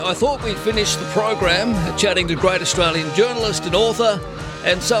I thought we'd finish the program chatting to great Australian journalist and author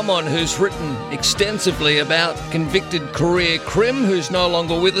and someone who's written extensively about convicted career crim who's no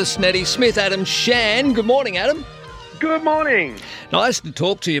longer with us, Neddy Smith. Adam Shan. Good morning, Adam. Good morning. Nice to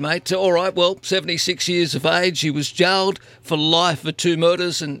talk to you, mate. All right, well, 76 years of age. He was jailed for life for 2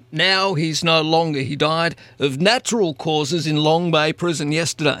 murders and now he's no longer. He died of natural causes in Long Bay Prison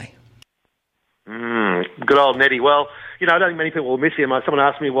yesterday. Good old Neddy. Well, I don't think many people will miss him. Someone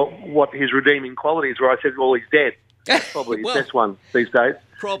asked me what his redeeming qualities were. I said, well, he's dead. That's probably his best one these days.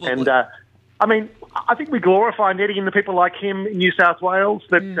 Probably. And, I think we glorify Neddy and the people like him in New South Wales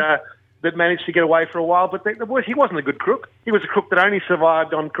that managed to get away for a while, but he wasn't a good crook. He was a crook that only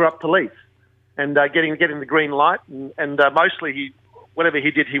survived on corrupt police and getting the green light, and mostly whatever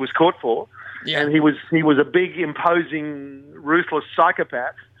he did, he was caught for. Yeah. And he was a big, imposing, ruthless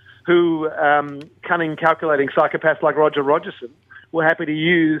psychopath who cunning, calculating psychopaths like Roger Rogerson were happy to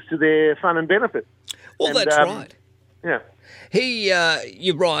use to their fun and benefit. Well, that's right. Yeah.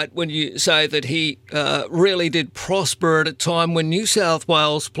 You're right when you say that he really did prosper at a time when New South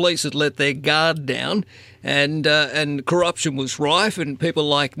Wales police had let their guard down and corruption was rife and people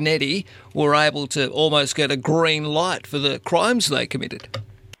like Neddy were able to almost get a green light for the crimes they committed.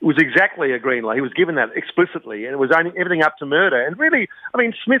 It was exactly a green light. He was given that explicitly, and it was only everything up to murder. And really,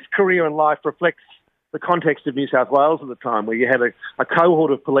 Smith's career and life reflects the context of New South Wales at the time, where you had a cohort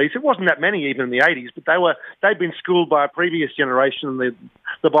of police. It wasn't that many even in the 80s, but they'd been schooled by a previous generation,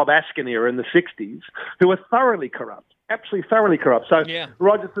 the Bob Askin era in the 60s, who were thoroughly corrupt, absolutely thoroughly corrupt. So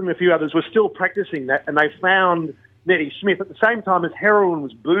Rogerson and a few others were still practicing that, and they found Neddy Smith at the same time as heroin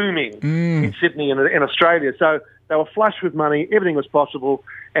was booming in Sydney and in Australia. So they were flush with money, everything was possible,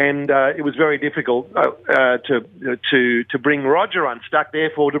 and it was very difficult to bring Roger unstuck,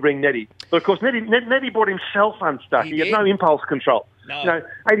 therefore to bring Neddy. But of course, Neddy brought himself unstuck. He had no impulse control. No.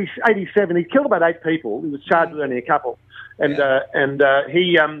 87, he killed about 8 people. He was charged with only a couple. And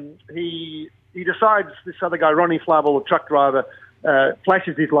he decides, this other guy, Ronnie Flavel, the truck driver,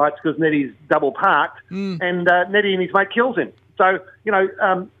 flashes his lights because Neddy's double parked, and Neddy and his mate kills him. So,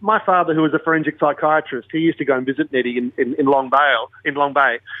 my father, who was a forensic psychiatrist, he used to go and visit Neddy in Long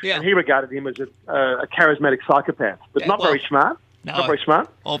Bay, and he regarded him as a charismatic psychopath, but not very smart. No, not very smart.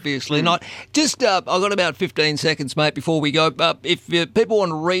 Obviously not. Just, I've got about 15 seconds, mate, before we go. If people want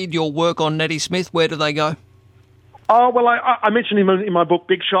to read your work on Neddy Smith, where do they go? Oh, well, I mentioned him in my book,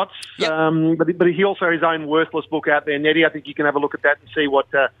 Big Shots, but he also has his own worthless book out there, Neddy. I think you can have a look at that and see what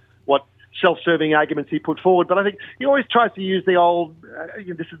self-serving arguments he put forward. But I think he always tries to use the old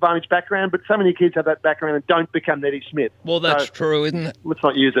disadvantaged background, but so many kids have that background and don't become Neddy Smith. Well, that's true, isn't it? Let's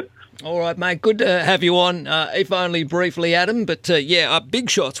not use it. All right, mate. Good to have you on, if only briefly, Adam. But, Big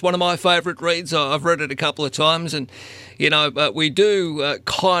Shots, one of my favourite reads. I've read it a couple of times and, we do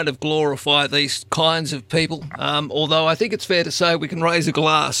kind of glorify these kinds of people, although I think it's fair to say we can raise a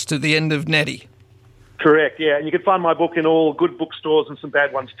glass to the end of Neddy. Correct, yeah. And you can find my book in all good bookstores and some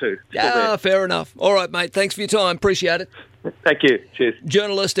bad ones too. Fair enough. All right, mate. Thanks for your time. Appreciate it. Thank you. Cheers.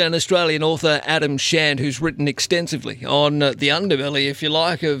 Journalist and Australian author Adam Shan, who's written extensively on the underbelly, if you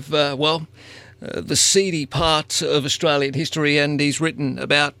like, of, the seedy parts of Australian history. And he's written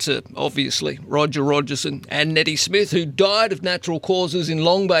about, obviously, Roger Rogerson and Neddy Smith, who died of natural causes in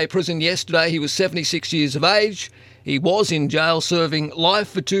Long Bay Prison yesterday. He was 76 years of age. He was in jail serving life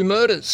for 2 murders.